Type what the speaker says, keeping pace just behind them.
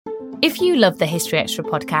If you love the History Extra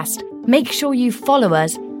podcast, make sure you follow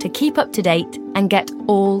us to keep up to date and get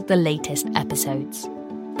all the latest episodes.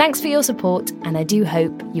 Thanks for your support, and I do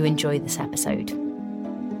hope you enjoy this episode.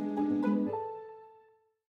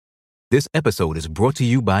 This episode is brought to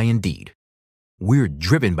you by Indeed. We're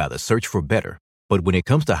driven by the search for better, but when it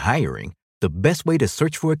comes to hiring, the best way to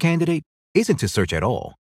search for a candidate isn't to search at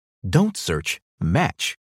all. Don't search,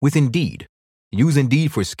 match with Indeed. Use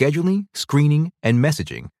Indeed for scheduling, screening, and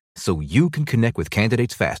messaging so you can connect with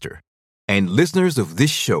candidates faster. And listeners of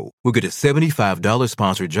this show will get a $75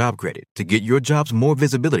 sponsored job credit to get your jobs more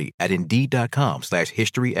visibility at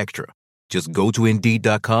Indeed.com/HistoryExtra. Just go to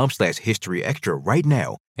Indeed.com/HistoryExtra right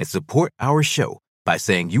now and support our show by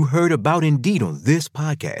saying you heard about Indeed on this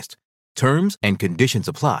podcast. Terms and conditions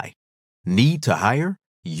apply. Need to hire?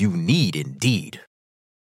 You need Indeed.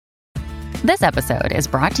 This episode is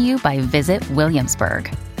brought to you by Visit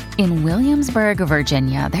Williamsburg. In Williamsburg,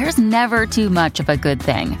 Virginia, there's never too much of a good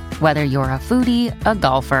thing. Whether you're a foodie, a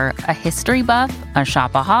golfer, a history buff, a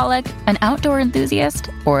shopaholic, an outdoor enthusiast,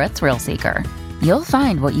 or a thrill seeker, you'll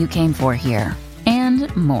find what you came for here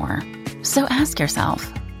and more. So ask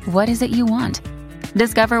yourself, what is it you want?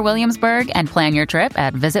 Discover Williamsburg and plan your trip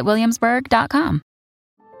at visitwilliamsburg.com.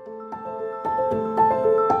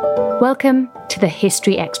 Welcome to the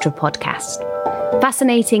History Extra podcast.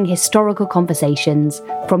 Fascinating historical conversations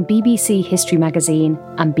from BBC History Magazine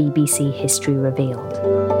and BBC History Revealed.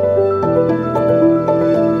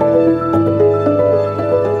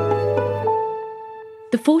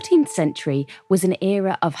 The 14th century was an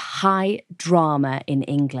era of high drama in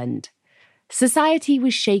England. Society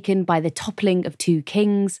was shaken by the toppling of two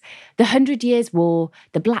kings, the 100 Years' War,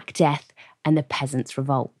 the Black Death, and the Peasants'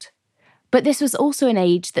 Revolt. But this was also an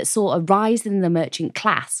age that saw a rise in the merchant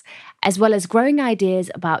class, as well as growing ideas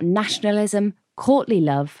about nationalism, courtly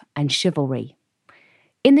love, and chivalry.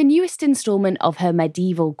 In the newest instalment of her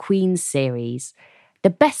Medieval Queens series, the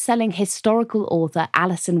best-selling historical author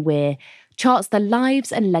Alison Weir charts the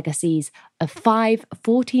lives and legacies of 5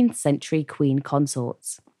 14th century queen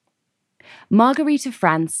consorts: Marguerite of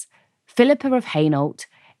France, Philippa of Hainault,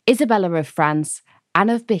 Isabella of France, Anne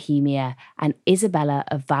of Bohemia, and Isabella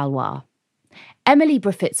of Valois. Emily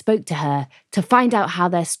Briffett spoke to her to find out how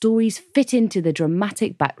their stories fit into the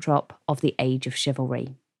dramatic backdrop of the Age of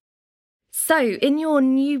Chivalry. So, in your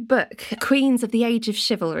new book, Queens of the Age of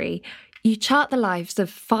Chivalry, you chart the lives of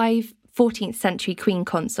 5 14th century queen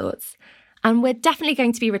consorts. And we're definitely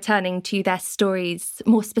going to be returning to their stories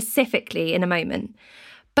more specifically in a moment.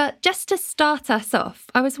 But just to start us off,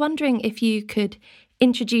 I was wondering if you could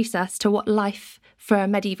introduce us to what life for a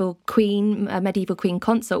medieval queen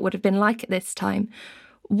consort would have been like at this time.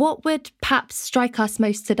 What would perhaps strike us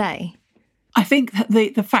most today? I think that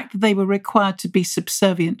the fact that they were required to be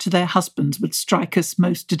subservient to their husbands would strike us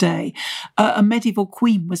most today. A medieval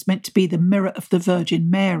queen was meant to be the mirror of the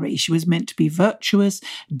Virgin Mary. She was meant to be virtuous,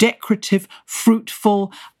 decorative,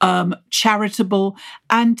 fruitful, charitable,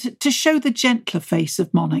 and to show the gentler face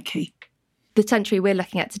of monarchy. The century we're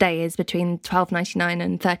looking at today is between 1299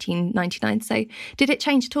 and 1399. So did it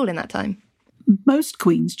change at all in that time? Most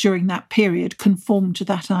queens during that period conformed to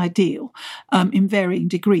that ideal in varying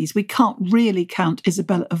degrees. We can't really count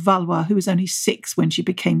Isabella of Valois, who was only 6 when she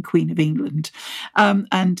became Queen of England,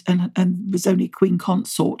 and was only Queen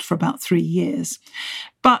Consort for about 3 years.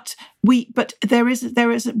 But there is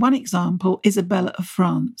one example, Isabella of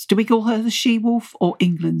France. Do we call her the she-wolf or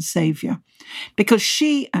England's saviour? Because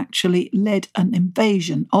she actually led an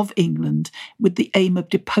invasion of England with the aim of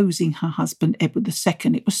deposing her husband, Edward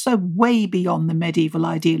II. It was so way beyond the medieval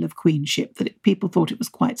ideal of queenship that people thought it was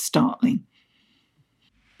quite startling.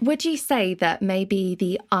 Would you say that maybe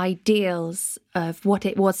the ideals of what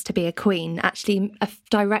it was to be a queen actually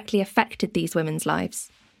directly affected these women's lives?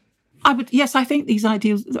 Yes, I think these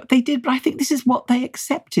ideals, they did, but I think this is what they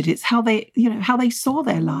accepted. It's how they saw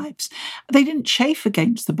their lives. They didn't chafe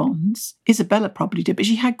against the bonds. Isabella probably did, but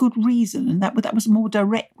she had good reason, and that was more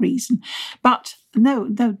direct reason. But no,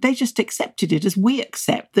 they just accepted it as we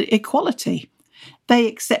accept the equality. They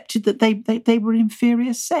accepted that they were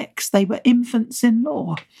inferior sex. They were infants in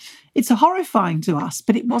law. It's horrifying to us,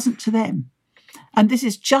 but it wasn't to them. And this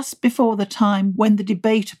is just before the time when the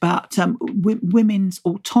debate about women's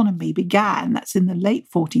autonomy began. That's in the late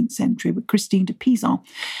 14th century with Christine de Pizan.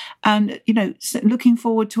 And, looking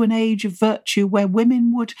forward to an age of virtue where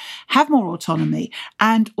women would have more autonomy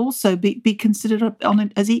and also be considered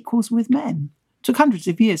as equals with men. It took hundreds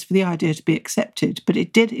of years for the idea to be accepted, but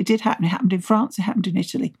it did happen. It happened in France, it happened in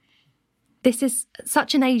Italy. This is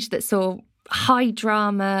such an age that saw high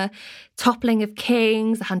drama, toppling of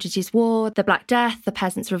kings, the 100 Years' War, the Black Death, the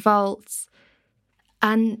Peasants' Revolts.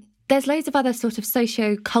 And there's loads of other sort of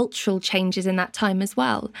socio-cultural changes in that time as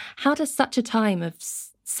well. How does such a time of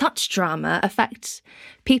such drama affect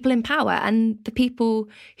people in power and the people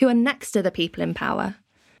who are next to the people in power?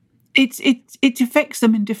 It affects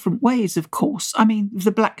them in different ways, of course. I mean, the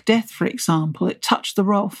Black Death, for example, it touched the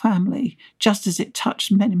royal family just as it touched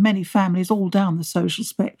many families all down the social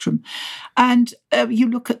spectrum. And you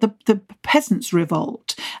look at the peasants'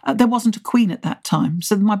 revolt. There wasn't a queen at that time,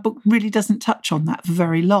 so my book really doesn't touch on that for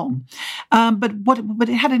very long. But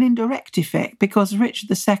it had an indirect effect because Richard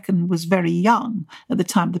II was very young at the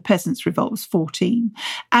time the peasants' revolt, was 14,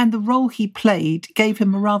 and the role he played gave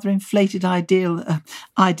him a rather inflated idea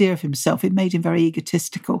of himself. It made him very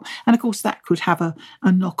egotistical, and of course that could have a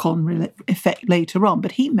knock-on effect later on.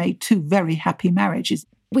 But he made 2 very happy marriages.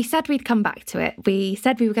 We said we'd come back to it. We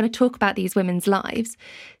said we were going to talk about these women's lives.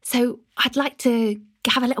 So I'd like to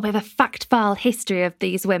have a little bit of a fact file history of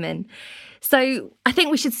these women. So I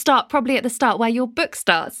think we should start probably at the start where your book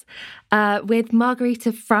starts, with Marguerite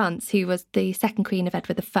of France, who was the second queen of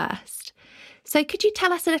Edward I. So could you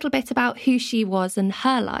tell us a little bit about who she was and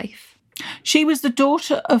her life? She was the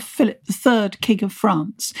daughter of Philip III, King of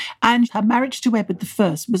France, and her marriage to Edward I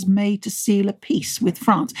was made to seal a peace with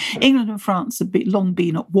France. England and France had long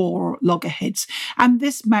been at war or at loggerheads, and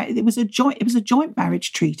it was a joint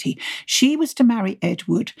marriage treaty. She was to marry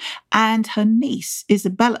Edward, and her niece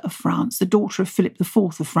Isabella of France, the daughter of Philip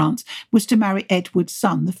IV of France, was to marry Edward's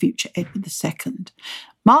son, the future Edward II.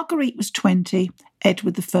 Marguerite was 20,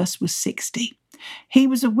 Edward I was 60. He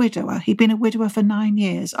was a widower. He'd been a widower for 9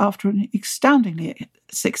 years after an astoundingly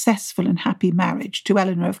successful and happy marriage to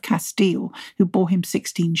Eleanor of Castile, who bore him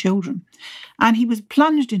 16 children. And he was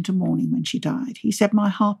plunged into mourning when she died. He said, "My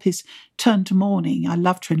harp is turned to mourning. I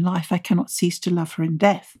loved her in life. I cannot cease to love her in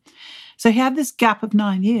death." So he had this gap of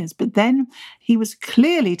 9 years, but then he was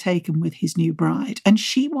clearly taken with his new bride, and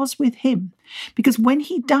she was with him. Because when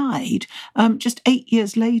he died, just 8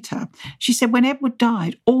 years later, she said, "When Edward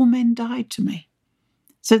died, all men died to me."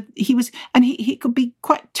 So he was, and he could be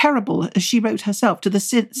quite terrible, as she wrote herself, to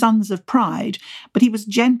the sons of pride, but he was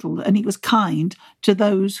gentle and he was kind to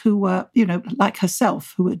those who were, like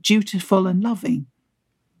herself, who were dutiful and loving.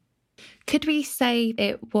 Could we say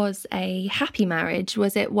it was a happy marriage?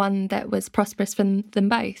 Was it one that was prosperous for them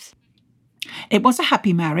both? It was a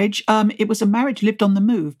happy marriage. It was a marriage lived on the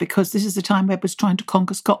move, because this is the time Edward was trying to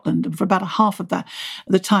conquer Scotland. And for about a half of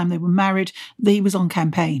the time they were married, he was on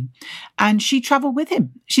campaign. And she travelled with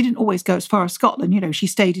him. She didn't always go as far as Scotland. She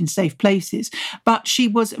stayed in safe places. But she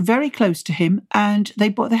was very close to him, and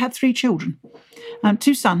they had 3 children.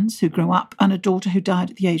 2 sons who grew up and a daughter who died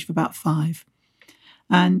at the age of about 5.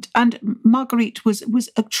 And Marguerite was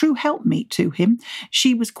a true helpmeet to him.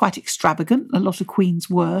 She was quite extravagant. A lot of queens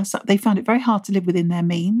were. So they found it very hard to live within their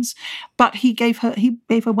means. But he gave her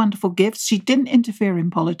wonderful gifts. She didn't interfere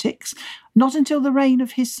in politics, not until the reign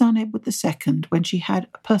of his son Edward II, when she had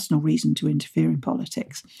a personal reason to interfere in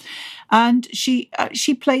politics. And she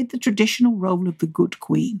played the traditional role of the good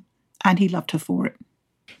queen, and he loved her for it.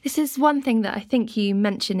 This is one thing that I think you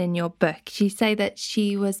mention in your book. You say that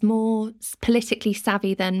she was more politically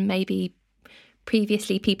savvy than maybe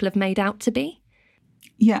previously people have made out to be.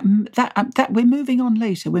 Yeah, that we're moving on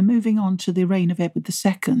later. We're moving on to the reign of Edward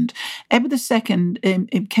II. Edward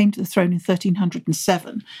II came to the throne in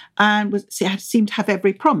 1307 and seemed to have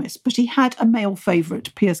every promise, but he had a male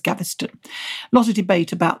favourite, Piers Gaveston. A lot of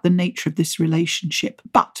debate about the nature of this relationship,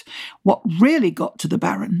 but what really got to the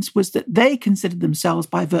barons was that they considered themselves,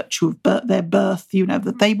 by virtue of their birth,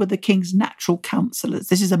 that they were the king's natural counsellors.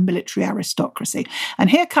 This is a military aristocracy.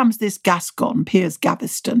 And here comes this Gascon, Piers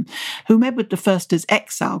Gaveston, whom Edward I has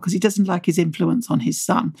exiled because he doesn't like his influence on his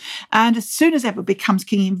son. And as soon as Edward becomes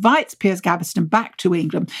king, he invites Piers Gaveston back to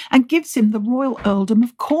England and gives him the royal earldom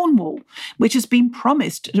of Cornwall, which has been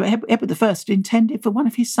promised to Edward I, intended for one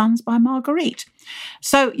of his sons by Marguerite.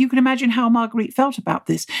 So you can imagine how Marguerite felt about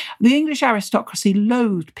this. The English aristocracy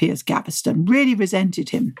loathed Piers Gaveston, really resented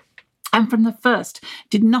him. And from the first,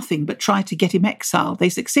 did nothing but try to get him exiled. They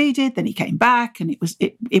succeeded, then he came back, and it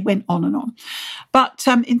went on and on. But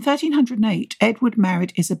in 1308, Edward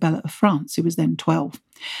married Isabella of France, who was then 12.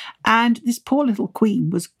 And this poor little queen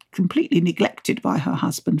was completely neglected by her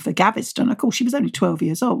husband for Gaveston. Of course, she was only 12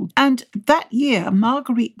 years old. And that year,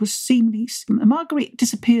 Marguerite disappears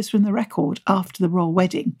from the record after the royal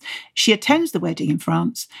wedding. She attends the wedding in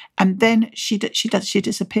France, and then she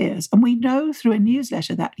disappears. And we know through a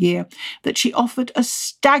newsletter that year that she offered a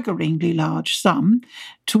staggeringly large sum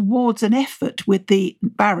towards an effort with the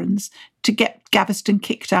barons to get Gaveston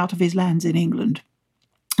kicked out of his lands in England.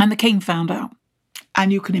 And the king found out.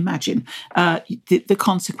 And you can imagine the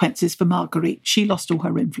consequences for Marguerite. She lost all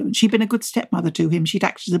her influence. She'd been a good stepmother to him. She'd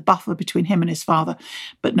acted as a buffer between him and his father,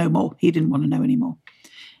 but no more. He didn't want to know anymore.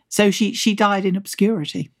 So she died in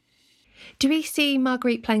obscurity. Do we see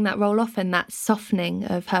Marguerite playing that role often, that softening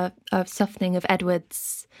of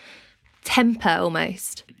Edward's temper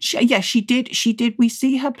almost? She did. We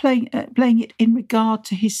see her playing it in regard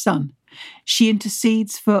to his son. She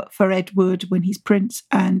intercedes for Edward when he's prince,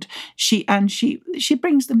 and she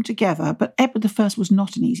brings them together. But Edward I was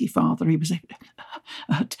not an easy father. He was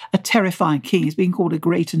a terrifying king. He's being called a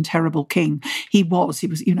great and terrible king. He was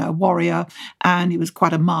a warrior, and he was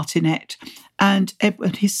quite a martinet. And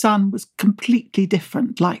Edward, his son, was completely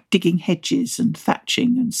different, like digging hedges and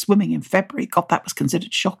thatching and swimming in February. God, that was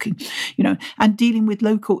considered shocking, and dealing with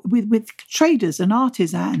with traders and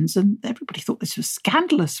artisans. And everybody thought this was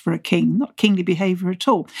scandalous for a king, not kingly behaviour at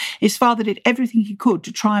all. His father did everything he could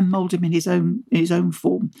to try and mould him in his own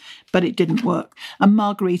form, but it didn't work. And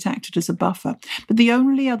Marguerite acted as a buffer. But the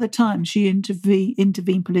only other time she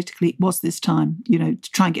intervened politically was this time, to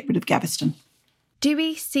try and get rid of Gaveston. Do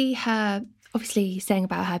we see her, obviously saying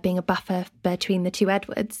about her being a buffer between the two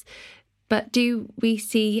Edwards, but do we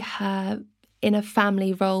see her in a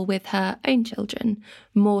family role with her own children,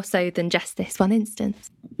 more so than just this one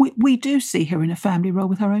instance? We do see her in a family role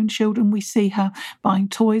with her own children. We see her buying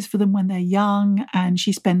toys for them when they're young, and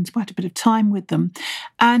she spends quite a bit of time with them.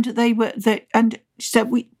 And Edward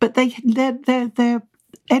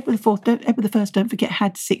I, don't forget,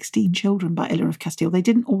 had 16 children by Eleanor of Castile. They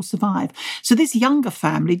didn't all survive. So this younger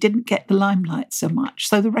family didn't get the limelight so much.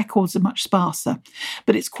 So the records are much sparser.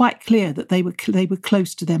 But it's quite clear that they were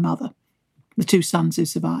close to their mother, the two sons who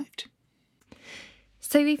survived.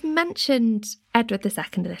 So we've mentioned Edward II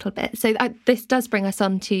a little bit. So this does bring us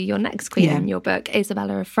on to your next queen in your book,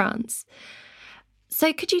 Isabella of France.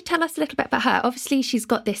 So could you tell us a little bit about her? Obviously, she's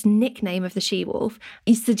got this nickname of the She-Wolf.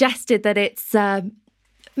 You suggested that it's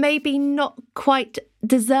maybe not quite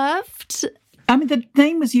deserved. I mean, the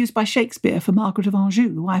name was used by Shakespeare for Margaret of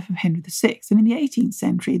Anjou, the wife of Henry VI. And in the 18th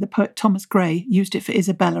century, the poet Thomas Gray used it for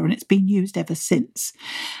Isabella, and it's been used ever since.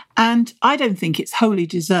 And I don't think it's wholly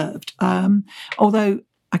deserved, although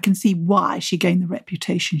I can see why she gained the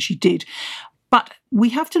reputation she did. But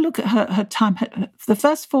we have to look at her time. The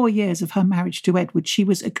first 4 years of her marriage to Edward, she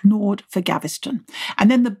was ignored for Gaveston. And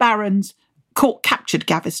then the barons captured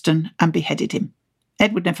Gaveston and beheaded him.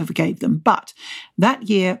 Edward never forgave them. But that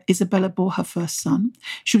year, Isabella bore her first son.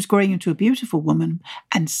 She was growing into a beautiful woman,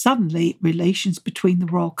 and suddenly relations between the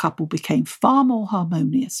royal couple became far more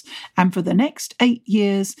harmonious. And for the next 8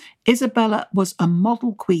 years, Isabella was a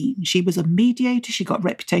model queen. She was a mediator. She got a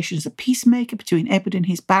reputation as a peacemaker between Edward and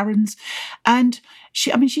his barons. And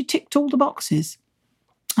she ticked all the boxes.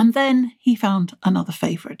 And then he found another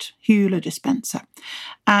favourite, Hugh le Despencer.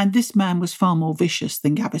 And this man was far more vicious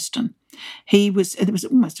than Gaveston. There was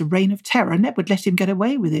almost a reign of terror, and Edward let him get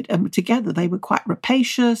away with it. And together they were quite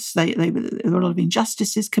rapacious. There were a lot of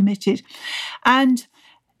injustices committed. And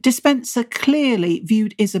Despencer clearly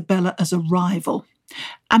viewed Isabella as a rival.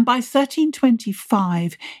 And by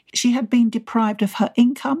 1325, she had been deprived of her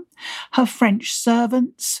income, her French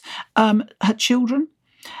servants, her children.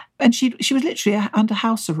 And she was literally under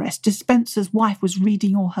house arrest. Despencer's wife was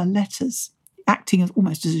reading all her letters, acting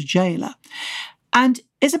almost as a jailer. And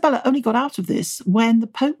Isabella only got out of this when the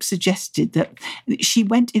Pope suggested that she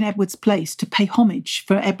went in Edward's place to pay homage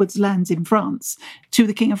for Edward's lands in France to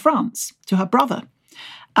the King of France, to her brother.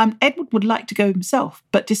 Edward would like to go himself,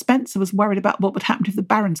 but Despencer was worried about what would happen if the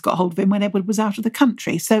barons got hold of him when Edward was out of the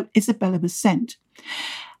country. So Isabella was sent.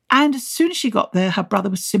 And as soon as she got there, her brother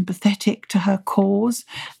was sympathetic to her cause.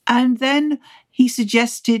 And then he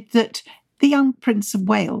suggested that the young Prince of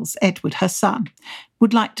Wales, Edward, her son,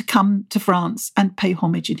 would like to come to France and pay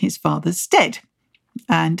homage in his father's stead.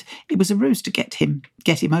 And it was a ruse to get him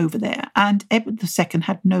over there. And Edward II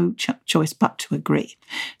had no choice but to agree.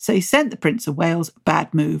 So he sent the Prince of Wales.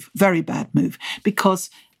 Bad move, very bad move, because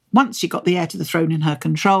once she got the heir to the throne in her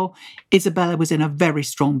control, Isabella was in a very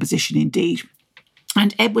strong position indeed.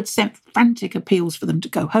 And Edward sent frantic appeals for them to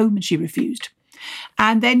go home, and she refused.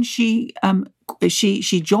 And then she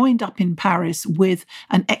joined up in Paris with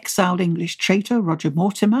an exiled English traitor, Roger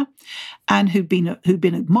Mortimer, and who'd been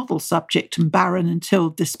a model subject and baron until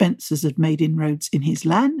Despencer's had made inroads in his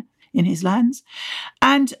lands.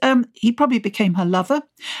 And he probably became her lover.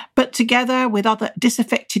 But together with other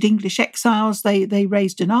disaffected English exiles, they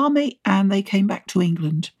raised an army and they came back to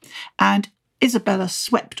England. And Isabella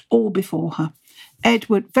swept all before her.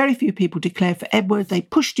 Edward, very few people declared for Edward. They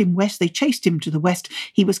pushed him west. They chased him to the west.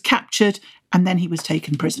 He was captured, and then he was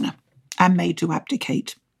taken prisoner and made to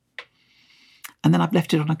abdicate. And then I've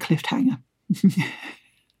left it on a cliffhanger.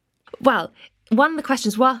 Well, one of the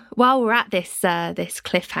questions while we're at this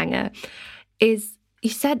cliffhanger is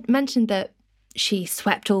mentioned that she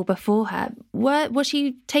swept all before her. Was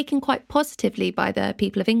she taken quite positively by the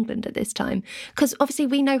people of England at this time? Because obviously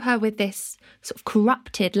we know her with this sort of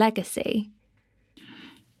corrupted legacy.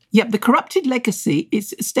 Yep, the corrupted legacy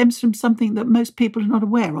stems from something that most people are not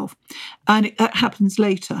aware of, and that happens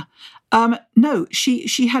later. No,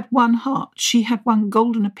 she had one heart. She had one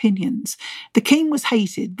golden opinions. The king was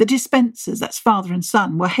hated. The dispensers, that's father and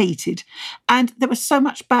son, were hated. And there was so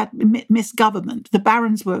much bad misgovernment. The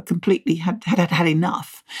barons were completely had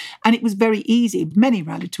enough. And it was very easy. Many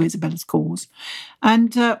rallied to Isabella's cause.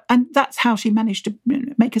 And that's how she managed to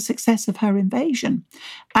make a success of her invasion.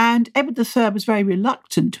 And Edward III was very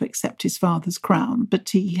reluctant to accept his father's crown, but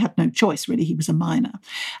he had no choice, really. He was a minor.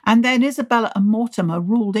 And then Isabella and Mortimer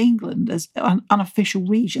ruled England as unofficial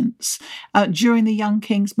regents during the young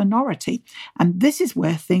king's minority. And this is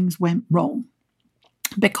where things went wrong.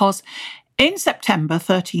 Because in September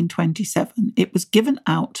 1327, it was given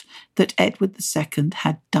out that Edward II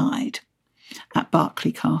had died at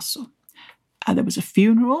Berkeley Castle. There was a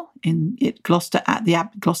funeral at Gloucester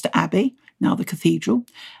Abbey, now the cathedral,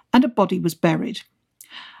 and a body was buried.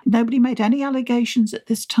 Nobody made any allegations at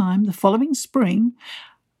this time. The following spring,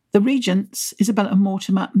 the regents, Isabella and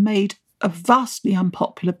Mortimer, made a vastly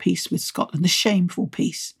unpopular peace with Scotland, the shameful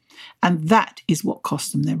peace. And that is what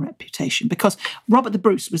cost them their reputation, because Robert the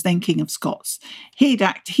Bruce was then King of Scots. He'd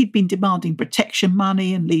been demanding protection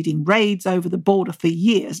money and leading raids over the border for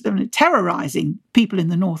years, terrorising people in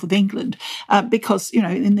the north of England because,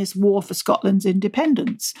 in this war for Scotland's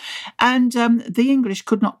independence. And the English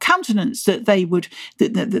could not countenance that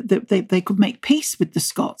they could make peace with the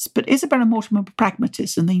Scots. But Isabella and Mortimer were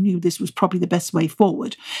pragmatists, and they knew this was probably the best way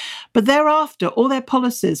forward. But thereafter, all their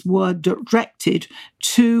policies were directed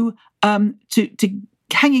to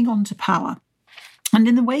hanging on to power. And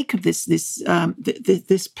in the wake of this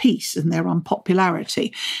peace and their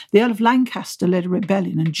unpopularity, the Earl of Lancaster led a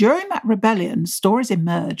rebellion. And during that rebellion, stories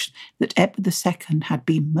emerged that Edward II had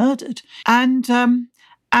been murdered. And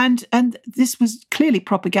this was clearly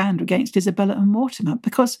propaganda against Isabella and Mortimer,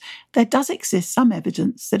 because there does exist some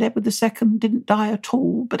evidence that Edward II didn't die at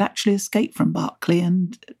all, but actually escaped from Berkeley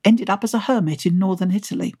and ended up as a hermit in northern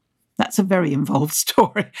Italy. That's a very involved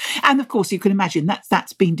story. And of course, you can imagine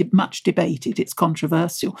that's been much debated. It's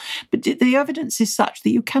controversial. But the evidence is such that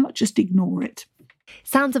you cannot just ignore it.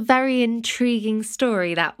 Sounds a very intriguing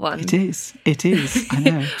story, that one. It is. I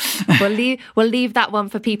know. We'll leave that one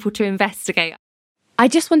for people to investigate. I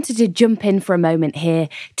just wanted to jump in for a moment here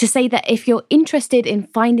to say that if you're interested in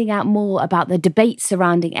finding out more about the debate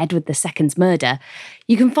surrounding Edward II's murder,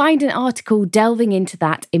 you can find an article delving into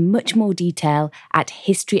that in much more detail at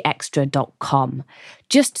historyextra.com.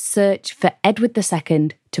 Just search for Edward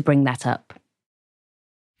II to bring that up.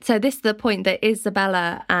 So this is the point that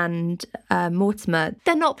Isabella and Mortimer,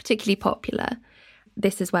 they're not particularly popular.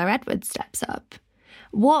 This is where Edward steps up.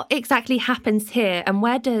 What exactly happens here, and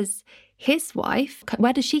where does his wife,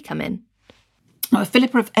 where does she come in?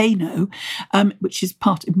 Philippa of Hainault, which is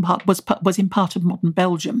was in part of modern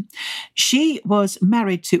Belgium. She was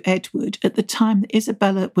married to Edward at the time that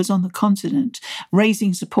Isabella was on the continent,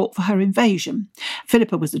 raising support for her invasion.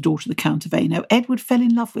 Philippa was the daughter of the Count of Hainault. Edward fell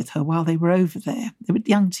in love with her while they were over there. They were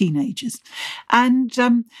young teenagers, and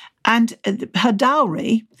her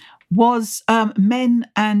dowry was men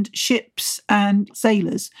and ships and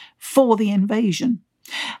sailors for the invasion.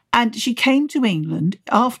 And she came to England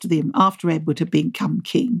after Edward had become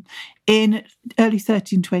king in early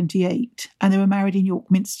 1328, and they were married in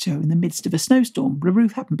York Minster in the midst of a snowstorm. The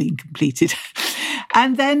roof hadn't been completed.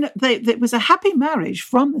 And then it was a happy marriage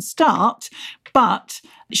from the start, but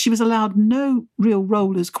she was allowed no real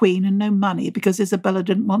role as queen and no money because Isabella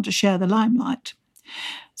didn't want to share the limelight.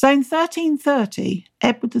 So in 1330,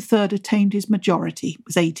 Edward III attained his majority,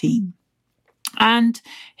 was 18. And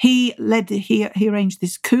he arranged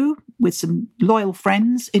this coup with some loyal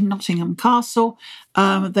friends in Nottingham Castle.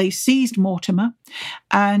 They seized Mortimer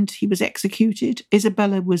and he was executed.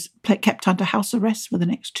 Isabella was kept under house arrest for the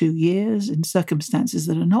next 2 years in circumstances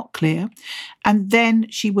that are not clear. And then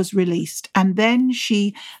she was released. And then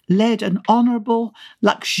she led an honourable,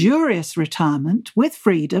 luxurious retirement with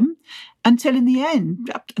freedom until in the end,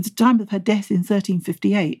 at the time of her death in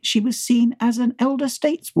 1358, she was seen as an elder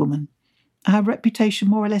stateswoman. Her reputation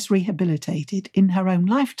more or less rehabilitated in her own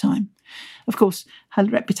lifetime. Of course, her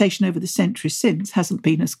reputation over the centuries since hasn't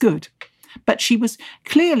been as good. But she was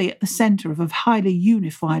clearly at the centre of a highly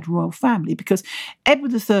unified royal family, because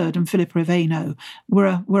Edward III and Philippa of Hainault were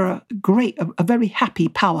a very happy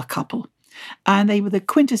power couple. And they were the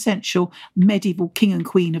quintessential medieval king and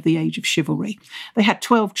queen of the age of chivalry. They had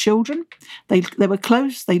 12 children. They were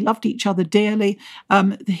close. They loved each other dearly.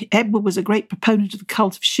 Edward was a great proponent of the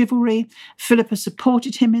cult of chivalry. Philippa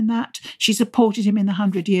supported him in that. She supported him in the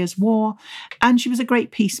 100 Years' War. And she was a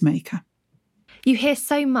great peacemaker. You hear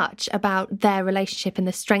so much about their relationship and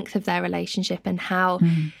the strength of their relationship and how,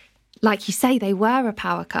 like you say, they were a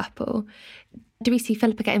power couple. Do we see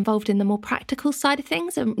Philippa get involved in the more practical side of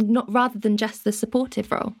things, and not rather than just the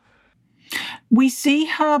supportive role? We see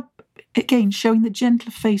her, again, showing the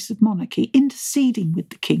gentler face of monarchy, interceding with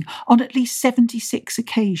the king on at least 76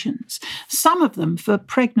 occasions, some of them for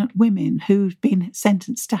pregnant women who've been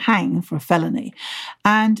sentenced to hang for a felony,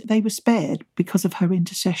 and they were spared because of her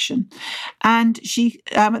intercession. And she,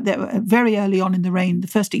 very early on in the reign, the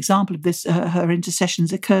first example of this, her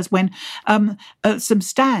intercessions occurs when some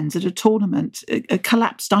stands at a tournament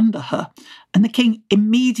collapsed under her, and the king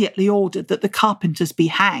immediately ordered that the carpenters be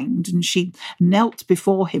hanged, and she knelt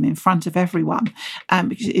before him in front of everyone,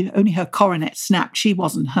 because only her coronet snapped, she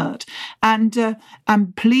wasn't hurt, and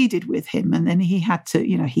pleaded with him, and then he had to,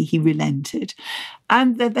 he relented.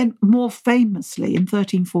 And then more famously, in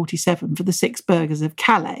 1347, for the Six Burghers of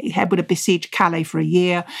Calais, Edward had besieged Calais for a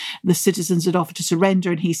year. The citizens had offered to surrender,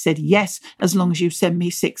 and he said, yes, as long as you send me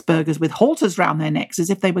 6 burghers with halters round their necks, as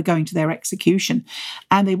if they were going to their execution.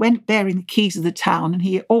 And they went bearing the keys of the town, and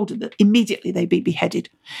he ordered that immediately they be beheaded.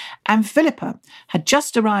 And Philippa had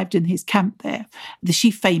just arrived in his camp there.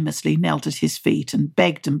 She famously knelt at his feet and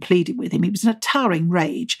begged and pleaded with him. He was in a towering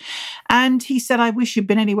rage. And he said, I wish you'd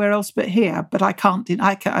been anywhere else but here, but I cannot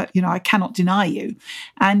deny you.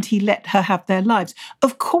 And he let her have their lives.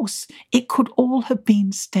 Of course, it could all have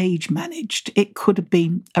been stage managed. It could have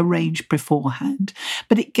been arranged beforehand.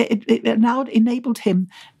 But it now enabled him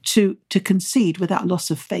to concede without loss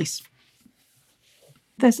of face.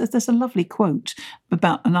 There's a lovely quote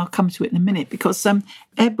about, and I'll come to it in a minute, because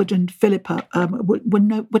Edward and Philippa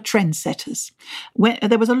were trendsetters.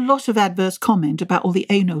 There was a lot of adverse comment about all the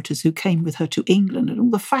Hainauters who came with her to England and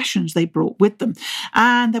all the fashions they brought with them.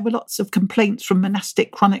 And there were lots of complaints from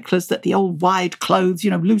monastic chroniclers that the old wide clothes,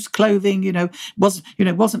 loose clothing,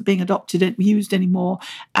 wasn't being used anymore.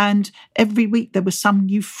 And every week there was some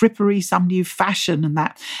new frippery, some new fashion and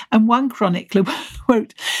that. And one chronicler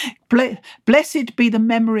wrote, "Blessed be the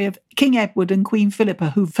memory of King Edward and Queen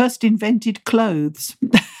Philippa, who first invented clothes."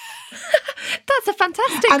 That's a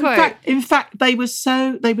fantastic quote. In fact, they were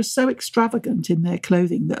so extravagant in their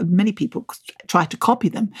clothing that many people tried to copy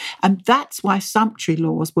them. And that's why sumptuary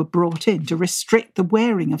laws were brought in to restrict the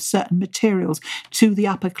wearing of certain materials to the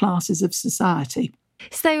upper classes of society.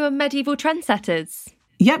 So they were medieval trendsetters.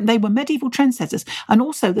 Yeah, they were medieval trendsetters. And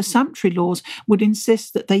also the sumptuary laws would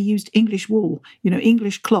insist that they used English wool,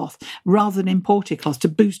 English cloth, rather than imported cloth to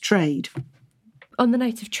boost trade. On the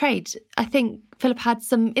note of trade, I think Philip had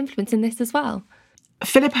some influence in this as well.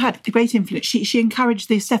 Philippa had a great influence. She encouraged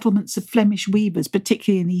the settlements of Flemish weavers,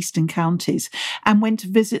 particularly in the eastern counties, and went to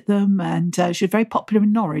visit them. And she was very popular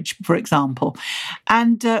in Norwich, for example.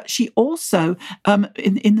 And she also,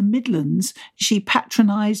 in the Midlands, she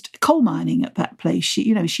patronised coal mining at that place.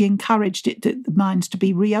 She encouraged the mines to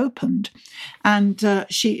be reopened, and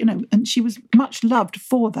she was much loved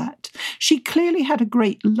for that. She clearly had a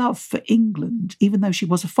great love for England, even though she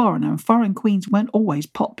was a foreigner, and foreign queens weren't always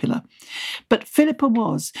popular. But Philippa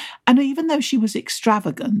was, and even though she was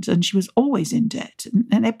extravagant and she was always in debt,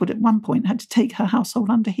 and Edward at one point had to take her household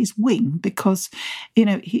under his wing because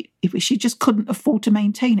she just couldn't afford to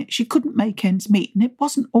maintain it. She couldn't make ends meet, and it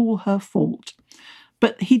wasn't all her fault.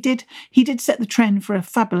 But he did set the trend for a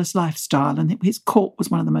fabulous lifestyle, and his court was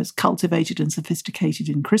one of the most cultivated and sophisticated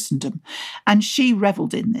in Christendom. And she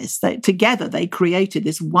revelled in this. Together they created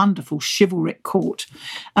this wonderful chivalric court,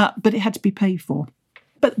 but it had to be paid for.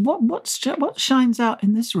 But what shines out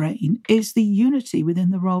in this reign is the unity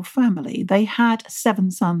within the royal family. They had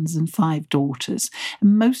 7 sons and 5 daughters,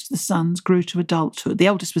 and most of the sons grew to adulthood. The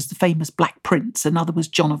eldest was the famous Black Prince, another was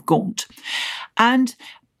John of Gaunt.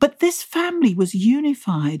 But this family was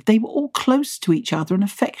unified. They were all close to each other and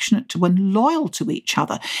affectionate to and loyal to each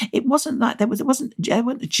other. It wasn't like there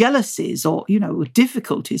weren't jealousies or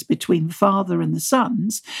difficulties between the father and the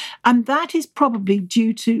sons, and that is probably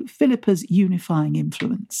due to Philippa's unifying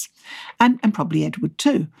influence, and probably Edward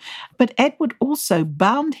too. But Edward also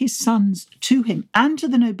bound his sons to him and to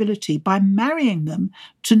the nobility by marrying them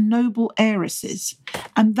to noble heiresses,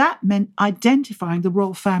 and that meant identifying the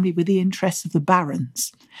royal family with the interests of the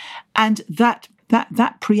barons. And that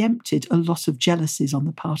preempted a lot of jealousies on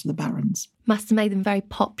the part of the barons. Must have made them very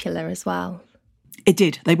popular as well. It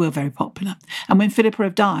did. They were very popular. And when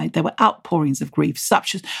Philippa died, there were outpourings of grief,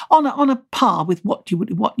 such as on a par with what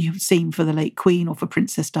you've seen for the late Queen or for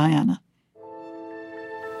Princess Diana.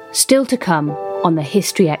 Still to come on the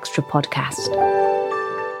History Extra podcast.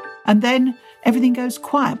 And then everything goes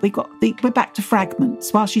quiet. We're back to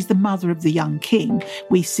fragments. While she's the mother of the young king,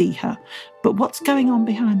 we see her. But what's going on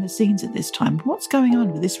behind the scenes at this time? What's going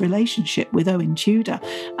on with this relationship with Owen Tudor?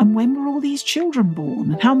 And when were all these children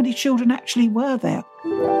born? And how many children actually were there?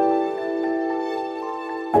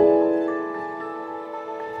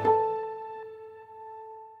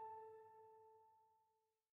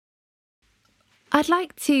 I'd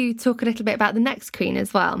like to talk a little bit about the next queen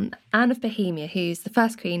as well, Anne of Bohemia, who's the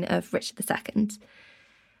first queen of Richard II.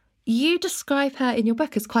 You describe her in your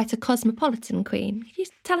book as quite a cosmopolitan queen. Can you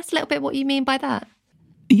tell us a little bit what you mean by that?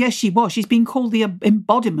 Yes, she was. She's been called the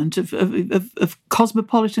embodiment of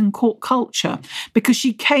cosmopolitan court culture because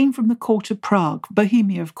she came from the court of Prague.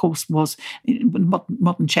 Bohemia, of course, was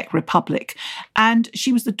modern Czech Republic. And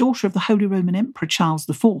she was the daughter of the Holy Roman Emperor Charles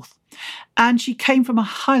IV. And she came from a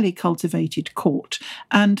highly cultivated court.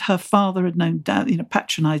 And her father had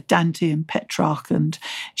patronised Dante and Petrarch. And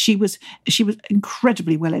she was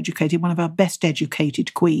incredibly well educated, one of our best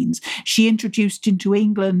educated queens. She introduced into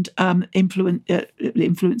England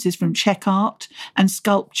influences from Czech art and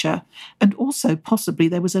sculpture, and also possibly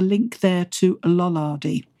there was a link there to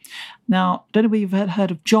Lollardy. Now, I don't know if you've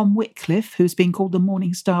heard of John Wycliffe, who's been called the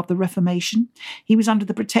Morning Star of the Reformation. He was under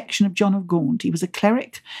the protection of John of Gaunt. He was a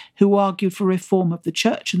cleric who argued for reform of the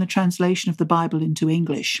church and the translation of the Bible into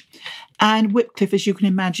English. And Wycliffe, as you can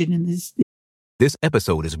imagine in this... This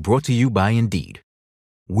episode is brought to you by Indeed.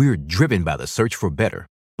 We're driven by the search for better,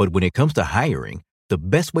 but when it comes to hiring, the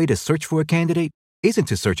best way to search for a candidate isn't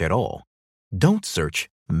to search at all. Don't search,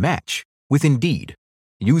 match with Indeed.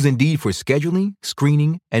 Use Indeed for scheduling,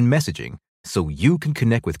 screening, and messaging so you can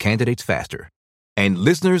connect with candidates faster. And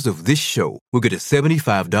listeners of this show will get a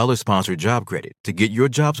 $75 sponsored job credit to get your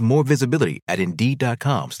jobs more visibility at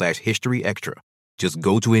Indeed.com/HistoryExtra. Just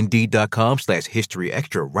go to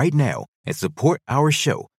Indeed.com/HistoryExtra right now and support our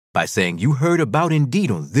show by saying you heard about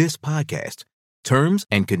Indeed on this podcast. Terms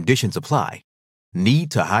and conditions apply.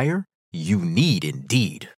 Need to hire? You need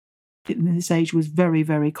Indeed. In this age was very,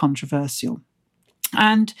 very controversial.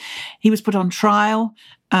 And he was put on trial,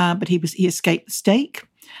 but he escaped the stake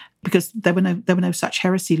because there were no such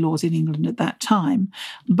heresy laws in England at that time.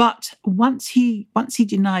 But once he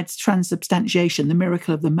denied transubstantiation, the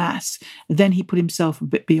miracle of the Mass, then he put himself a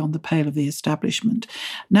bit beyond the pale of the establishment.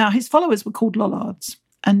 Now, his followers were called Lollards.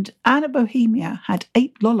 And Anne of Bohemia had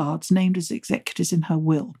 8 Lollards named as executors in her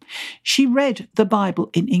will. She read the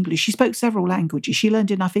Bible in English. She spoke several languages. She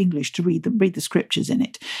learned enough English to read the scriptures in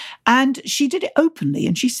it. And she did it openly,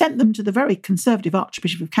 and she sent them to the very conservative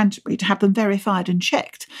Archbishop of Canterbury to have them verified and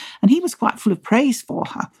checked. And he was quite full of praise for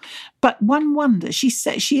her. But one wonders,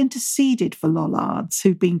 she interceded for Lollards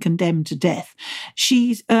who'd been condemned to death.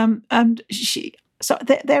 So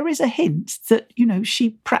there is a hint that,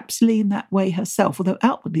 she perhaps leaned that way herself, although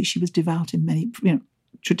outwardly she was devout in many,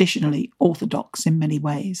 traditionally orthodox in many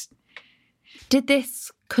ways. Did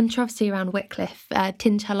this controversy around Wycliffe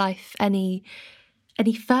tinge her life any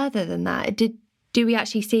further than that? Do we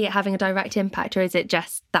actually see it having a direct impact, or is it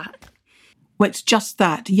just that? Well, it's just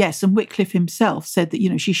that, yes. And Wycliffe himself said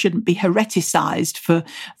that, she shouldn't be hereticized for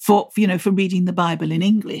reading the Bible in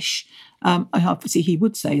English. Obviously, he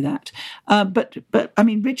would say that. But I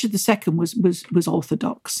mean, Richard II was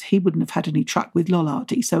orthodox. He wouldn't have had any truck with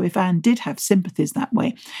Lollardy. So if Anne did have sympathies that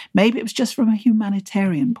way, maybe it was just from a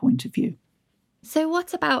humanitarian point of view. So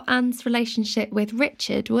what about Anne's relationship with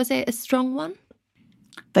Richard? Was it a strong one?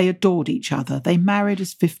 They adored each other. They married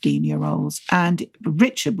as 15-year-olds, and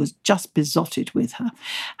Richard was just besotted with her.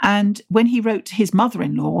 And when he wrote to his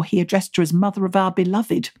mother-in-law, he addressed her as Mother of Our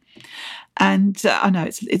Beloved. And I know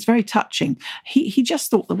it's very touching. He just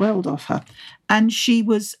thought the world of her, and she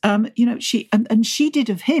was, she did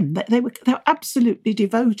of him. They were absolutely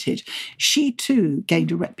devoted. She too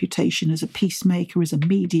gained a reputation as a peacemaker, as a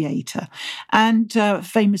mediator, and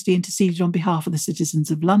famously interceded on behalf of the citizens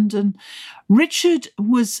of London. Richard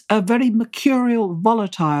was a very mercurial,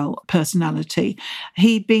 volatile personality.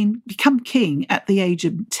 He'd become king at the age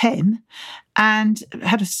of 10. And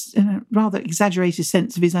had a rather exaggerated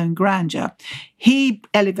sense of his own grandeur. He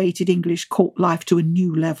elevated English court life to a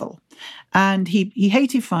new level. And he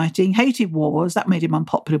hated fighting, hated wars. That made him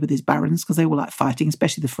unpopular with his barons because they all liked fighting,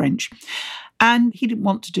 especially the French. And he didn't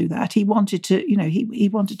want to do that. He wanted to, he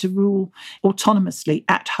wanted to rule autonomously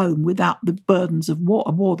at home without the burdens of war,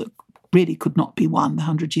 a war that really could not be won, the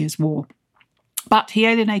 100 Years' War. But he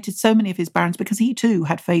alienated so many of his barons because he too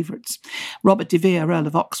had favourites. Robert de Vere, Earl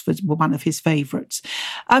of Oxford, were one of his favourites.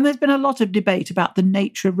 And there's been a lot of debate about the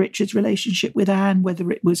nature of Richard's relationship with Anne,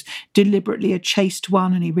 whether it was deliberately a chaste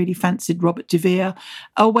one and he really fancied Robert de Vere,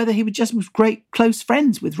 or whether he was great close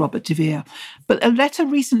friends with Robert de Vere. But a letter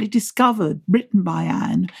recently discovered, written by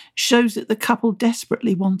Anne, shows that the couple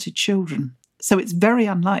desperately wanted children. So it's very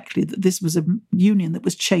unlikely that this was a union that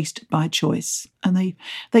was chaste by choice. And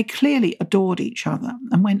they clearly adored each other.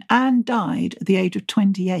 And when Anne died at the age of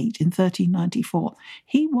 28 in 1394,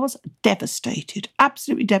 he was devastated,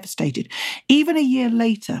 absolutely devastated. Even a year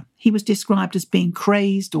later, he was described as being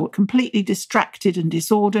crazed or completely distracted and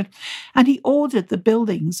disordered. And he ordered the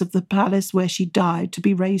buildings of the palace where she died to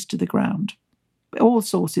be razed to the ground. All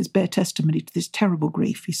sources bear testimony to this terrible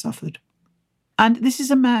grief he suffered. And this is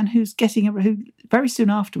a man who very soon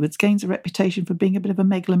afterwards gains a reputation for being a bit of a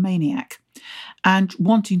megalomaniac and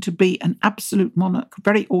wanting to be an absolute monarch,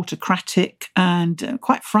 very autocratic and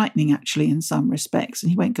quite frightening, actually, in some respects. And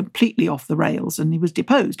he went completely off the rails and he was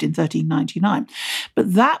deposed in 1399.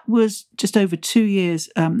 But that was just over 2 years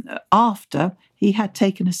after he had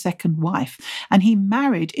taken a second wife. And he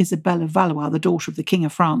married Isabella of Valois, the daughter of the King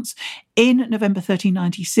of France, in November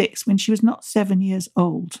 1396, when she was not 7 years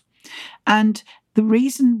old. And the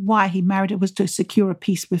reason why he married her was to secure a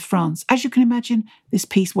peace with France. As you can imagine, this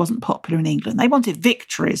peace wasn't popular in England. They wanted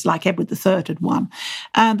victories like Edward III had won.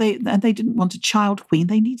 And they didn't want a child queen.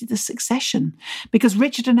 They needed a succession because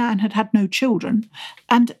Richard and Anne had had no children.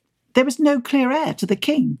 And there was no clear heir to the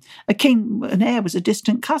king. An heir was a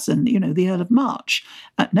distant cousin, the Earl of March.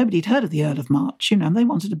 Nobody had heard of the Earl of March, and they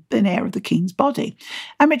wanted an heir of the king's body.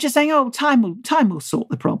 And Richard saying, "Oh, time will sort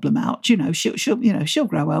the problem out. She'll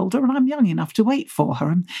grow older, and I'm young enough to wait for her."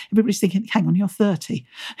 And everybody's thinking, "Hang on, you're 30."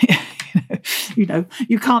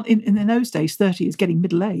 You can't. In those days, 30 is getting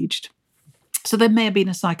middle-aged. So there may have been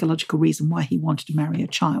a psychological reason why he wanted to marry a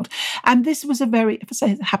child. And this was if I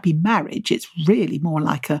say a happy marriage, it's really more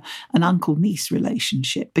like an uncle-niece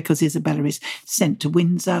relationship because Isabella is sent to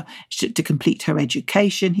Windsor to complete her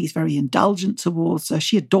education. He's very indulgent towards her.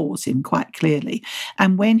 She adores him quite clearly.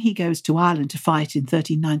 And when he goes to Ireland to fight in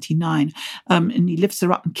 1399, and he lifts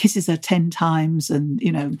her up and kisses her 10 times and,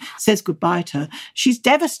 says goodbye to her, she's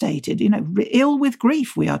devastated, ill with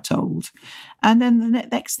grief, we are told. And then the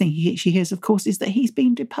next thing she hears, of course, is that he's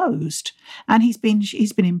been deposed and he's been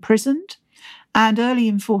imprisoned. And early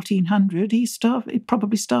in 1400, he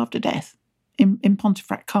probably starved to death in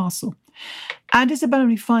Pontefract Castle. And Isabella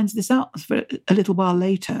only finds this out for a little while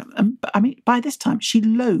later. By this time, she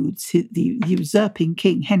loathes the usurping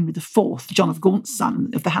king, Henry IV, John of Gaunt's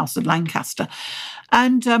son of the House of Lancaster.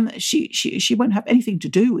 And she won't have anything to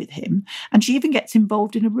do with him. And she even gets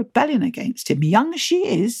involved in a rebellion against him, young as she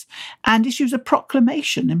is, and issues a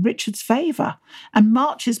proclamation in Richard's favour and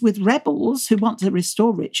marches with rebels who want to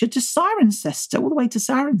restore Richard to Cirencester, all the way to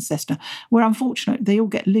Cirencester, where unfortunately they all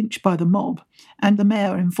get lynched by the mob. And the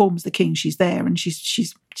mayor informs the king she's there and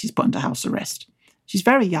she's put under house arrest. She's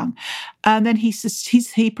very young. And then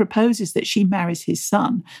he proposes that she marries his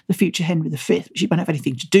son, the future Henry V. She won't have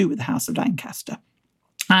anything to do with the House of Lancaster.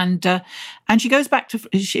 And she goes back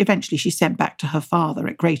eventually she's sent back to her father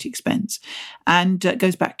at great expense and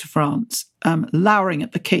goes back to France, lowering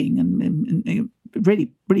at the king and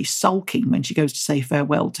really, really sulking when she goes to say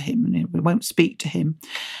farewell to him and won't speak to him.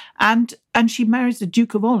 And she marries the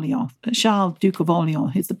Duke of Orleans, Charles, Duke of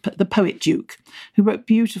Orleans, who's the poet Duke, who wrote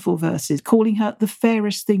beautiful verses, calling her the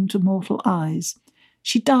fairest thing to mortal eyes.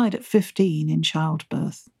 She died at 15 in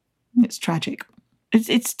childbirth. It's tragic.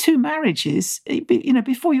 It's 2 marriages,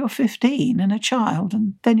 before you're 15 and a child,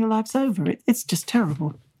 and then your life's over. It's just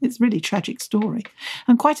terrible. It's a really tragic story.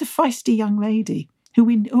 And quite a feisty young lady who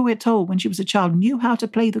we're told when she was a child knew how to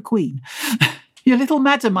play the Queen. Your little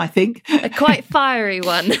madam, I think. A quite fiery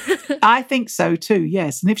one. I think so too,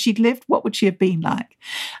 yes. And if she'd lived, what would she have been like?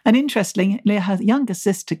 And interestingly, her younger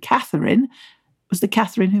sister, Catherine, was the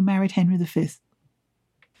Catherine who married Henry V.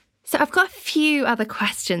 So I've got a few other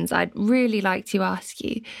questions I'd really like to ask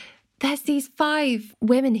you. There's these 5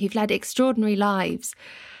 women who've led extraordinary lives.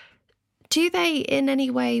 Do they in any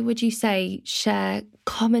way, would you say, share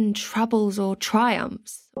common troubles or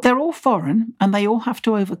triumphs? They're all foreign and they all have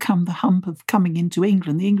to overcome the hump of coming into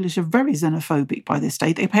England. The English are very xenophobic by this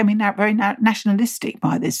stage. They're very nationalistic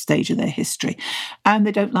by this stage of their history. And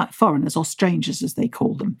they don't like foreigners or strangers, as they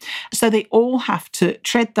call them. So they all have to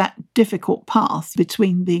tread that difficult path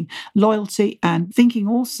between being loyalty and thinking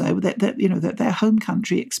also that their home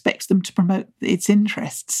country expects them to promote its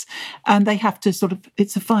interests. And they have to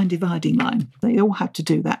it's a fine dividing line. They all have to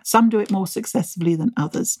do that. Some do it more successfully than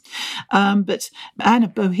others. But Anne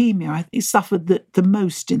of Bohemia Bohemia suffered the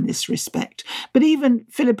most in this respect. But even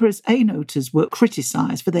Philippa's A-noters were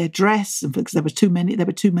criticised for their dress and because there were too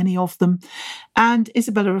many of them. And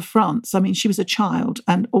Isabella of France, I mean, she was a child,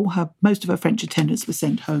 and most of her French attendants were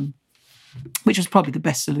sent home, which was probably the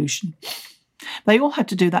best solution. They all had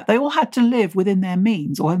to do that. They all had to live within their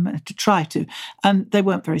means, or to try to, and they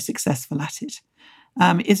weren't very successful at it.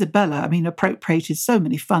 Isabella, I mean, appropriated so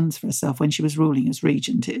many funds for herself when she was ruling as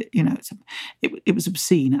regent. It was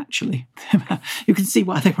obscene, actually. You can see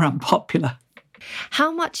why they were unpopular.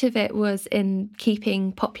 How much of it was in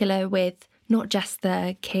keeping popular with not just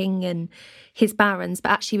the king and his barons,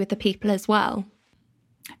 but actually with the people as well?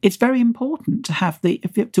 It's very important to have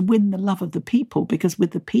to win the love of the people, because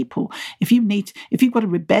with the people, if you've got a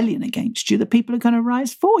rebellion against you, the people are going to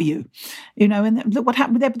rise for you. And look what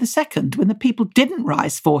happened with Edward II when the people didn't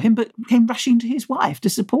rise for him but came rushing to his wife to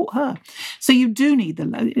support her. So you do need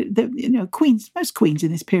queens. Most queens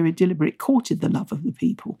in this period deliberately courted the love of the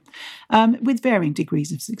people, with varying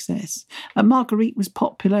degrees of success. Marguerite was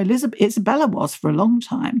popular. Isabella was for a long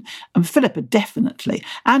time, and Philippa definitely.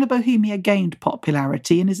 Anne of Bohemia gained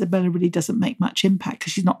popularity, and Isabella really doesn't make much impact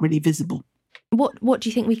because she's not really visible. What do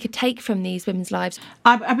you think we could take from these women's lives?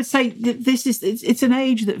 I would say that it's an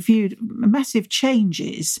age that viewed massive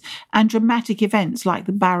changes and dramatic events like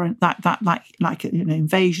the Baron, like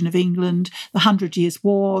invasion of England, the 100 Years'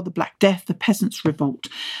 War, the Black Death, the Peasants' Revolt.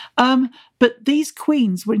 But these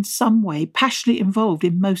queens were in some way passionately involved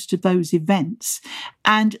in most of those events,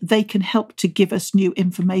 and they can help to give us new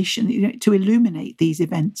information, to illuminate these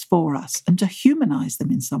events for us and to humanise them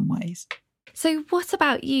in some ways. So what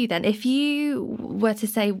about you then? If you were to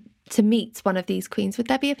say to meet one of these queens, would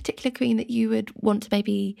there be a particular queen that you would want to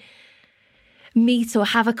maybe meet or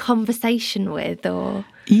have a conversation with? Or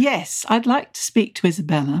yes, I'd like to speak to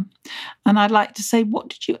Isabella, and I'd like to say, what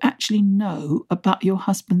did you actually know about your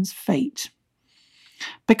husband's fate?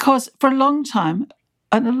 Because for a long time,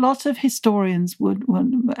 and a lot of historians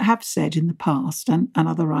have said in the past, and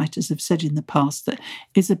other writers have said in the past, that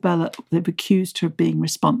Isabella, they've accused her of being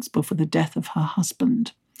responsible for the death of her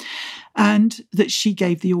husband, and that she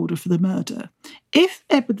gave the order for the murder. If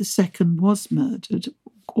Edward II was murdered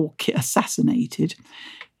or assassinated,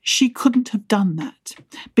 she couldn't have done that,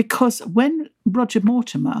 because when Roger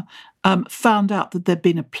Mortimer found out that there'd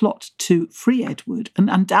been a plot to free Edward, and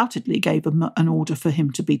undoubtedly gave an order for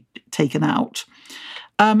him to be taken out,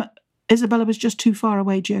 Isabella was just too far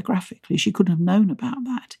away geographically. She couldn't have known about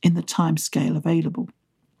that in the time scale available.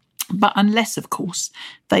 But unless, of course,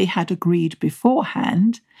 they had agreed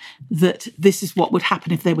beforehand that this is what would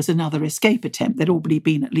happen if there was another escape attempt. There'd already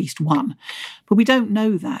been at least one. But we don't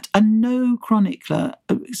know that. And no chronicler,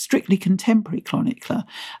 strictly contemporary chronicler,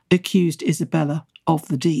 accused Isabella of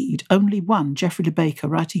the deed. Only one, Geoffrey de Baker,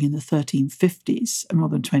 writing in the 1350s, more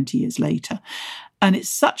than 20 years later. And it's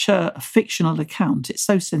such a fictional account, it's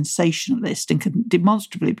so sensationalist and can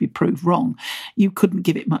demonstrably be proved wrong, you couldn't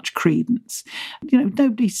give it much credence.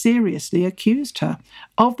 Nobody seriously accused her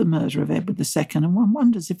of the murder of Edward II, and one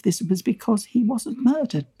wonders if this was because he wasn't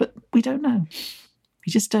murdered, but we don't know.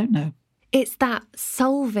 We just don't know. It's that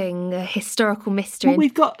solving a historical mystery. Well,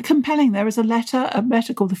 we've got compelling. There is a letter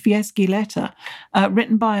called the Fieschi letter,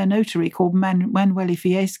 written by a notary called Manuele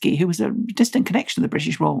Fieschi, who was a distant connection of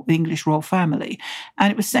the English royal family. And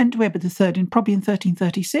it was sent to Edward III probably in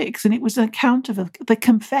 1336. And it was an account of the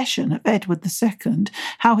confession of Edward II,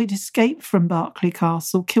 how he'd escaped from Berkeley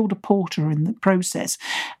Castle, killed a porter in the process,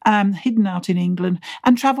 hidden out in England,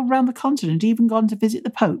 and travelled around the continent, even gone to visit the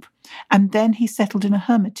Pope. And then he settled in a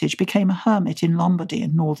hermitage, became a hermit in Lombardy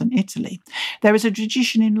in northern Italy. There is a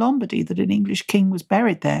tradition in Lombardy that an English king was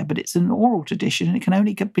buried there, but it's an oral tradition and it can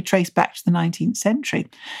only be traced back to the 19th century.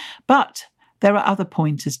 But there are other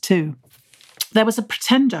pointers too. There was a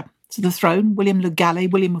pretender to the throne, William le Galley,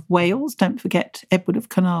 William of Wales. Don't forget, Edward of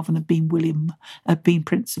Carnarvon had been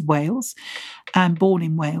Prince of Wales and born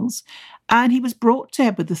in Wales. And he was brought to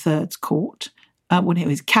Edward III's court, when he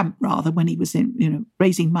was camp rather, when he was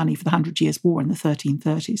raising money for the 100 Years' War in the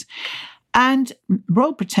 1330s. And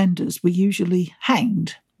royal pretenders were usually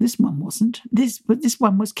hanged. This one wasn't. This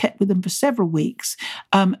one was kept with them for several weeks,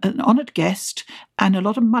 an honoured guest, and a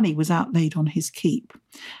lot of money was outlaid on his keep.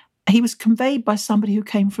 He was conveyed by somebody who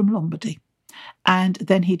came from Lombardy, and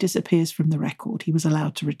then he disappears from the record. He was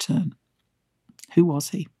allowed to return. Who was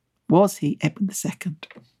he? Was he Edward II?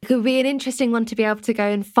 It could be an interesting one to be able to go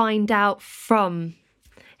and find out from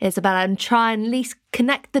Isabella and try and at least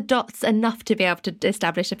connect the dots enough to be able to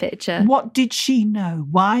establish a picture. What did she know?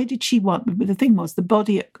 Why did she want? But the thing was, the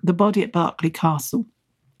body at Berkeley Castle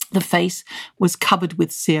The face was covered with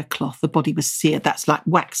cerecloth. The body was seared. That's like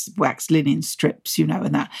wax linen strips, and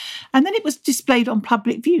that. And then it was displayed on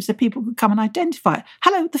public view so people could come and identify it.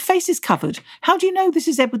 Hello, the face is covered. How do you know this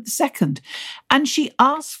is Edward II? And she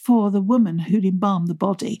asked for the woman who'd embalmed the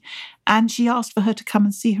body, and she asked for her to come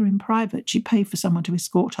and see her in private. She paid for someone to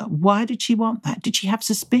escort her. Why did she want that? Did she have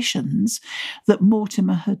suspicions that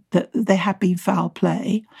that there had been foul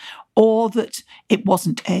play, or that it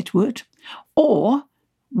wasn't Edward, or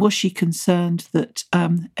was she concerned that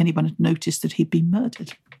anyone had noticed that he'd been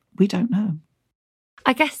murdered? We don't know.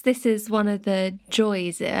 I guess this is one of the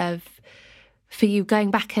joys for you going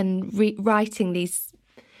back and writing these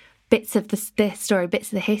bits of the story, bits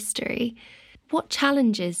of the history. What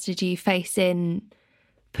challenges did you face in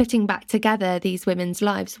putting back together these women's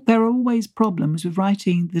lives? There are always problems with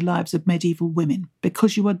writing the lives of medieval women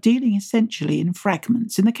because you are dealing essentially in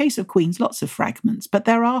fragments. In the case of queens, lots of fragments, but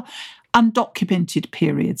there are undocumented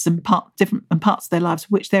periods and parts of their lives for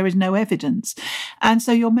which there is no evidence. And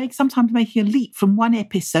so you're sometimes making a leap from one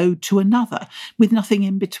episode to another with nothing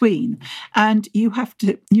in between. And you have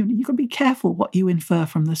to, you've got to be careful what you infer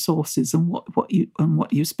from the sources and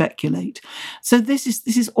what you speculate. So this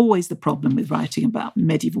is always the problem with writing about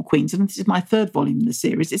medieval queens. And this is my third volume in the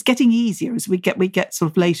series. It's getting easier as we get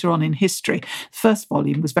sort of later on in history. The first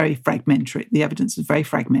volume was very fragmentary. The evidence was very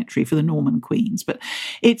fragmentary for the Norman queens, but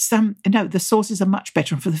it's the sources are much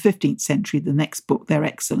better. And for the 15th century, the next book, they're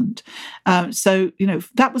excellent. So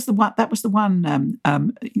that was the one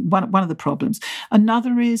of the problems.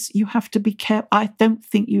 Another is you have to be careful. I don't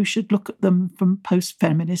think you should look at them from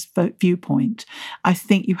post-feminist viewpoint. I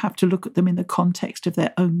think you have to look at them in the context of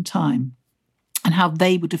their own time and how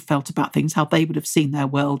they would have felt about things, how they would have seen their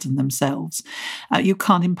world and themselves. You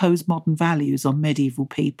can't impose modern values on medieval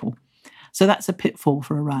people. So that's a pitfall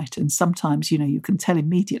for a writer. And sometimes, you can tell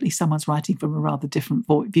immediately someone's writing from a rather different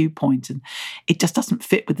viewpoint, and it just doesn't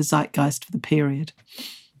fit with the zeitgeist of the period.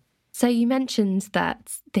 So you mentioned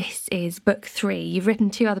that this is book 3. You've written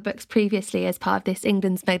 2 other books previously as part of this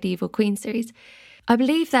England's Medieval Queen series. I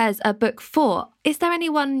believe there's a book 4. Is there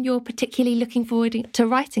anyone you're particularly looking forward to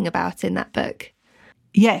writing about in that book?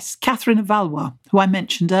 Yes, Catherine of Valois, who I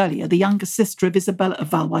mentioned earlier, the younger sister of Isabella of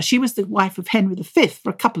Valois. She was the wife of Henry V for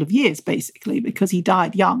a couple of years, basically, because he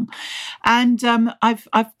died young. And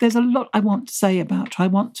there's a lot I want to say about her. I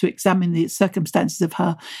want to examine the circumstances of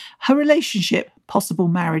her relationship, possible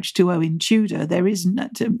marriage to Owen Tudor. He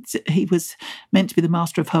was meant to be the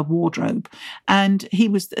master of her wardrobe, and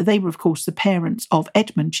they were, of course, the parents of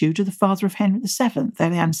Edmund Tudor, the father of Henry VII. They're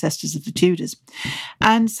the ancestors of the Tudors.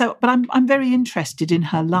 And so, but I'm very interested in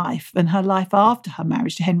her life and her life after her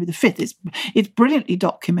marriage to Henry V. It's brilliantly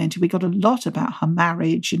documented. We got a lot about her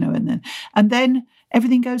marriage, and then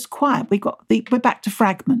everything goes quiet. We're back to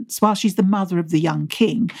fragments. While she's the mother of the young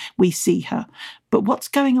king, we see her. But what's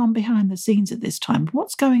going on behind the scenes at this time?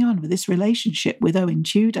 What's going on with this relationship with Owen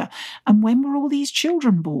Tudor? And when were all these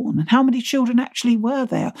children born? And how many children actually were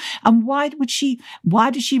there? And why did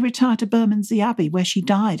she retire to Bermondsey Abbey, where she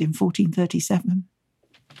died in 1437?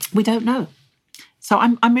 We don't know. So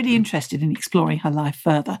I'm really interested in exploring her life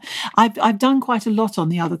further. I've done quite a lot on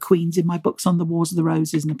the other queens in my books on the Wars of the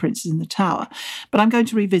Roses and the Princes in the Tower, but I'm going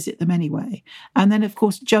to revisit them anyway. And then, of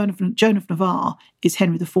course, Joan of Navarre is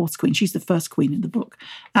Henry IV's queen. She's the first queen in the book.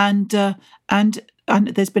 And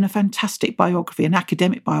there's been a fantastic biography, an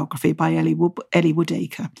academic biography by Ellie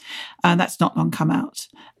Woodacre, and that's not long come out.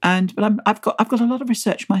 But I've got a lot of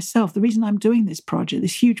research myself. The reason I'm doing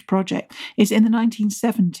this huge project, is in the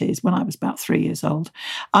 1970s, when I was about 3 years old,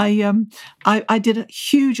 I did a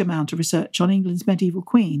huge amount of research on England's medieval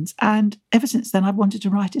queens, and ever since then I've wanted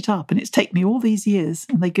to write it up, and it's taken me all these years,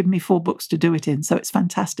 and they've given me 4 books to do it in, so it's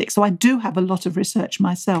fantastic. So I do have a lot of research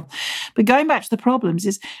myself. But going back to the problems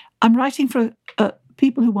is, I'm writing for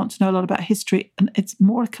people who want to know a lot about history, and it's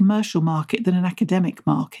more a commercial market than an academic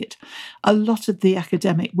market. A lot of the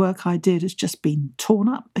academic work I did has just been torn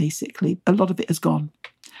up, basically. A lot of it has gone.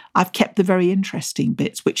 I've kept the very interesting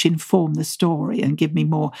bits which inform the story and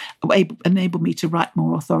enable me to write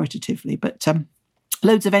more authoritatively. But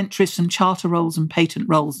loads of entries from charter rolls and patent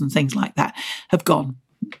rolls and things like that have gone.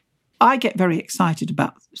 I get very excited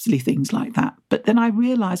about silly things like that. But then I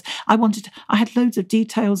realised I had loads of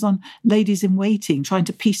details on ladies in waiting, trying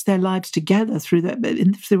to piece their lives together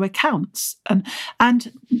through accounts.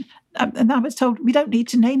 And And I was told, we don't need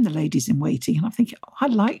to name the ladies in waiting. And I'm thinking,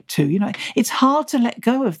 I'd like to, it's hard to let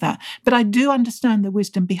go of that. But I do understand the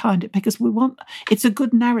wisdom behind it, because it's a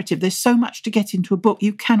good narrative. There's so much to get into a book.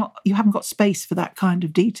 You haven't got space for that kind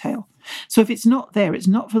of detail. So if it's not there, it's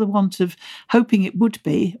not for the want of hoping it would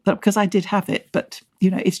be, but because I did have it. But,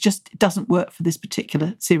 it doesn't work for this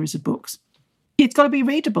particular series of books. It's got to be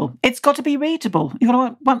readable. You've got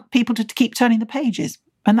to want people to keep turning the pages.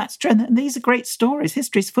 And that's true. And these are great stories.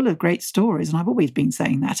 History's full of great stories. And I've always been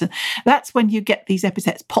saying that. And that's when you get these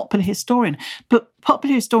epithets, popular historian. But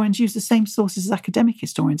popular historians use the same sources as academic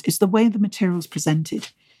historians. It's the way the material's presented.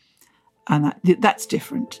 And that's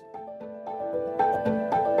different.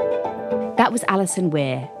 That was Alison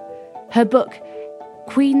Weir. Her book,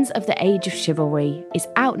 Queens of the Age of Chivalry, is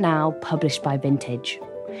out now, published by Vintage.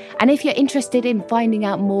 And if you're interested in finding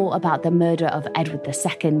out more about the murder of Edward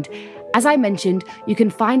II, as I mentioned, you can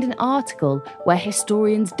find an article where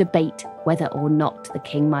historians debate whether or not the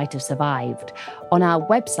king might have survived on our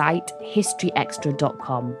website,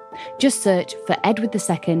 historyextra.com. Just search for Edward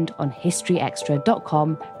II on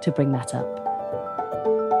historyextra.com to bring that up.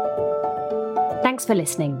 Thanks for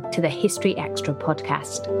listening to the History Extra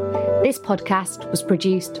podcast. This podcast was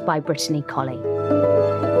produced by Brittany Colley.